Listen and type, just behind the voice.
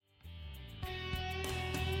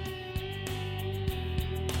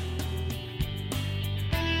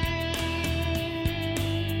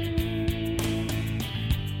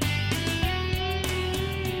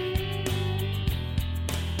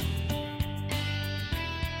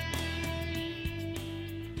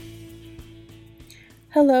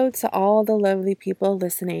Hello to all the lovely people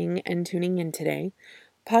listening and tuning in today.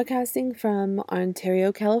 Podcasting from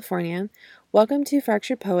Ontario, California. Welcome to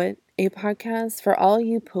Fractured Poet, a podcast for all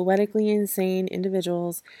you poetically insane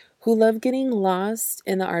individuals who love getting lost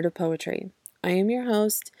in the art of poetry. I am your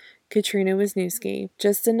host, Katrina Wisniewski,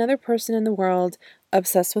 just another person in the world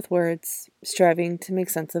obsessed with words, striving to make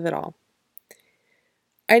sense of it all.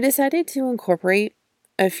 I decided to incorporate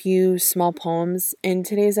a few small poems in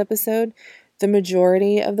today's episode. The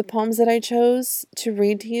majority of the poems that I chose to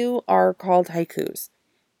read to you are called haikus.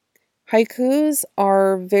 Haikus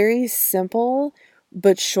are very simple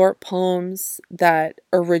but short poems that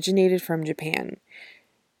originated from Japan.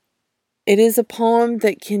 It is a poem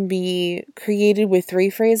that can be created with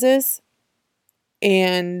 3 phrases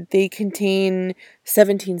and they contain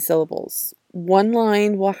 17 syllables. One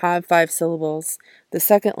line will have 5 syllables, the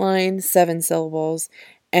second line, 7 syllables,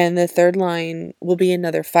 and the third line will be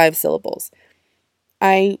another 5 syllables.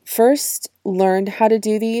 I first learned how to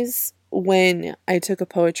do these when I took a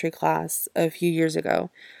poetry class a few years ago.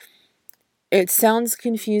 It sounds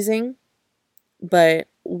confusing, but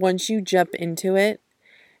once you jump into it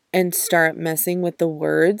and start messing with the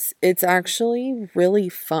words, it's actually really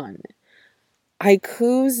fun.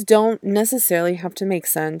 Haikus don't necessarily have to make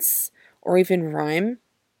sense or even rhyme.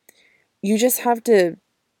 You just have to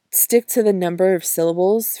stick to the number of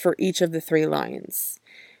syllables for each of the 3 lines.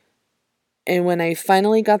 And when I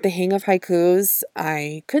finally got the hang of haikus,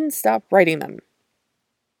 I couldn't stop writing them.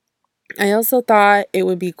 I also thought it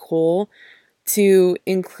would be cool to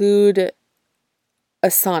include a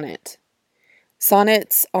sonnet.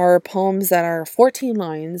 Sonnets are poems that are 14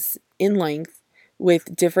 lines in length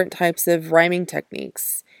with different types of rhyming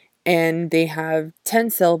techniques, and they have 10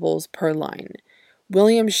 syllables per line.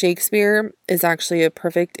 William Shakespeare is actually a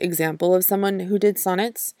perfect example of someone who did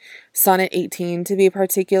sonnets. Sonnet 18 to be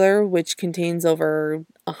particular, which contains over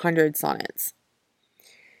 100 sonnets.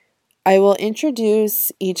 I will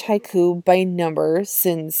introduce each haiku by number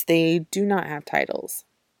since they do not have titles.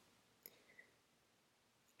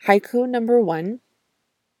 Haiku number 1.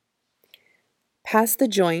 Pass the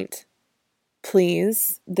joint,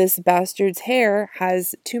 please. This bastard's hair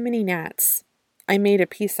has too many gnats. I made a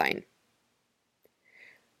peace sign.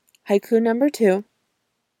 Haiku number 2.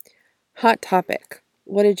 Hot topic.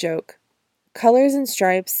 What a joke. Colors and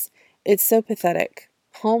stripes. It's so pathetic.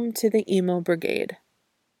 Home to the emo brigade.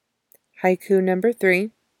 Haiku number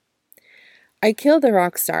 3. I killed a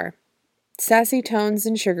rock star. Sassy tones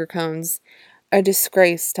and sugar cones. A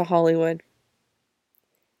disgrace to Hollywood.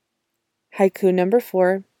 Haiku number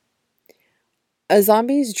 4. A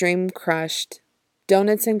zombie's dream crushed.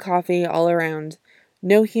 Donuts and coffee all around.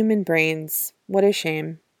 No human brains. What a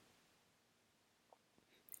shame.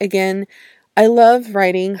 Again, I love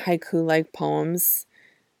writing haiku-like poems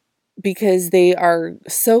because they are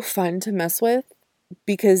so fun to mess with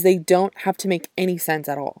because they don't have to make any sense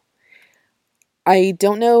at all. I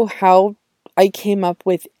don't know how I came up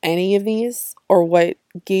with any of these or what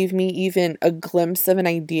gave me even a glimpse of an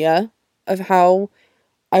idea of how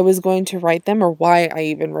I was going to write them or why I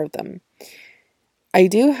even wrote them. I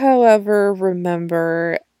do, however,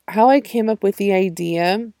 remember how I came up with the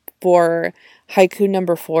idea for haiku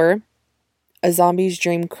number 4. A zombie's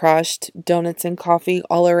dream crushed, donuts and coffee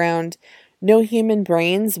all around, no human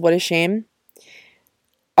brains, what a shame.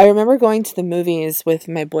 I remember going to the movies with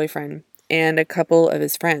my boyfriend and a couple of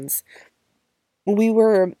his friends. We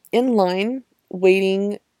were in line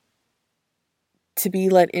waiting to be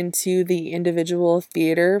let into the individual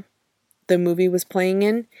theater the movie was playing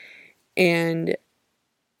in, and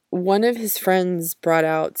one of his friends brought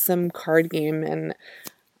out some card game, and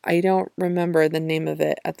I don't remember the name of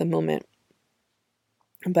it at the moment.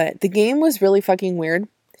 But the game was really fucking weird.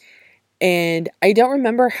 And I don't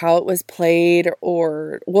remember how it was played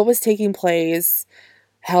or what was taking place.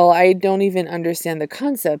 Hell, I don't even understand the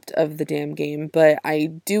concept of the damn game. But I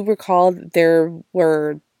do recall there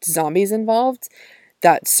were zombies involved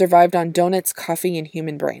that survived on donuts, coffee, and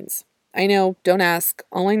human brains. I know, don't ask.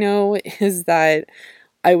 All I know is that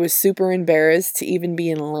I was super embarrassed to even be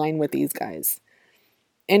in line with these guys.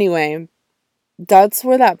 Anyway, that's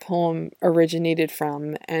where that poem originated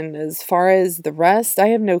from, and as far as the rest, I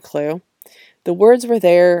have no clue. The words were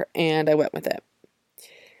there, and I went with it.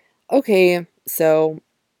 Okay, so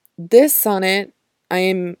this sonnet I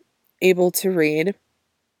am able to read,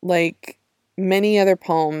 like many other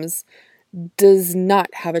poems, does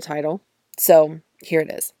not have a title, so here it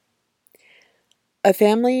is. A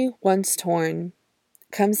family once torn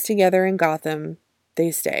comes together in Gotham,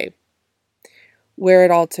 they stay, where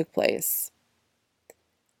it all took place.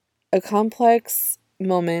 A complex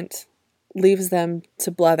moment leaves them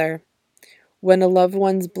to blether. when a loved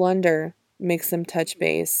one's blunder makes them touch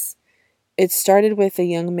base. It started with a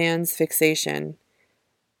young man's fixation,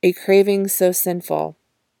 a craving so sinful,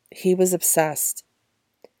 he was obsessed.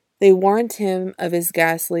 They warned him of his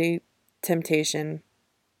ghastly temptation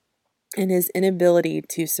and his inability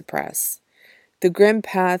to suppress. The grim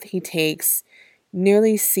path he takes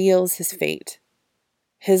nearly seals his fate.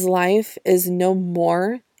 His life is no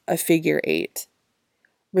more a figure eight.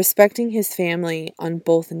 Respecting his family on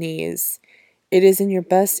both knees, it is in your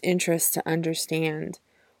best interest to understand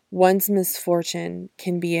one's misfortune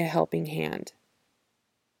can be a helping hand.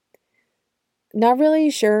 Not really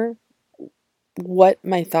sure what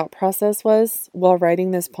my thought process was while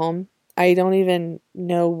writing this poem. I don't even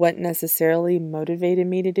know what necessarily motivated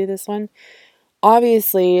me to do this one.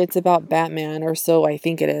 Obviously, it's about Batman, or so I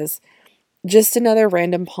think it is. Just another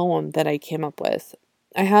random poem that I came up with.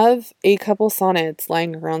 I have a couple sonnets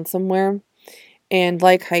lying around somewhere, and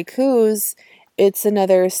like haikus, it's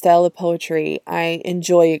another style of poetry I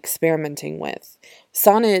enjoy experimenting with.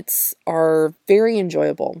 Sonnets are very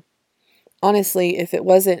enjoyable. Honestly, if it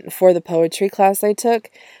wasn't for the poetry class I took,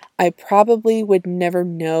 I probably would never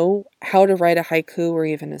know how to write a haiku or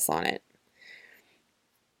even a sonnet.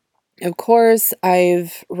 Of course,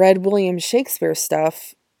 I've read William Shakespeare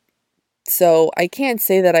stuff, so I can't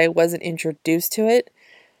say that I wasn't introduced to it.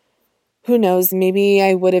 Who knows, maybe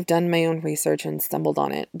I would have done my own research and stumbled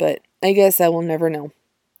on it, but I guess I will never know.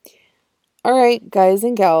 Alright, guys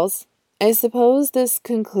and gals, I suppose this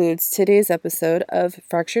concludes today's episode of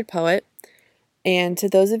Fractured Poet. And to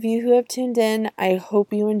those of you who have tuned in, I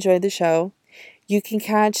hope you enjoyed the show. You can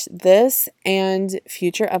catch this and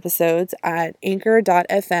future episodes at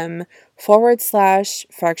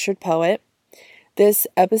anchor.fm/Fractured Poet. This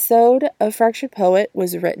episode of Fractured Poet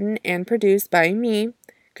was written and produced by me,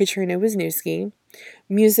 Katrina Wisniewski.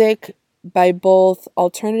 Music by both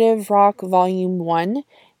Alternative Rock Volume 1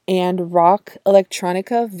 and Rock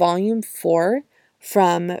Electronica Volume 4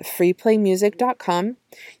 from freeplaymusic.com.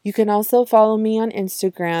 You can also follow me on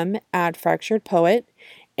Instagram at Fractured Poet.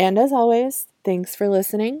 And as always, thanks for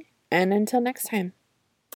listening, and until next time.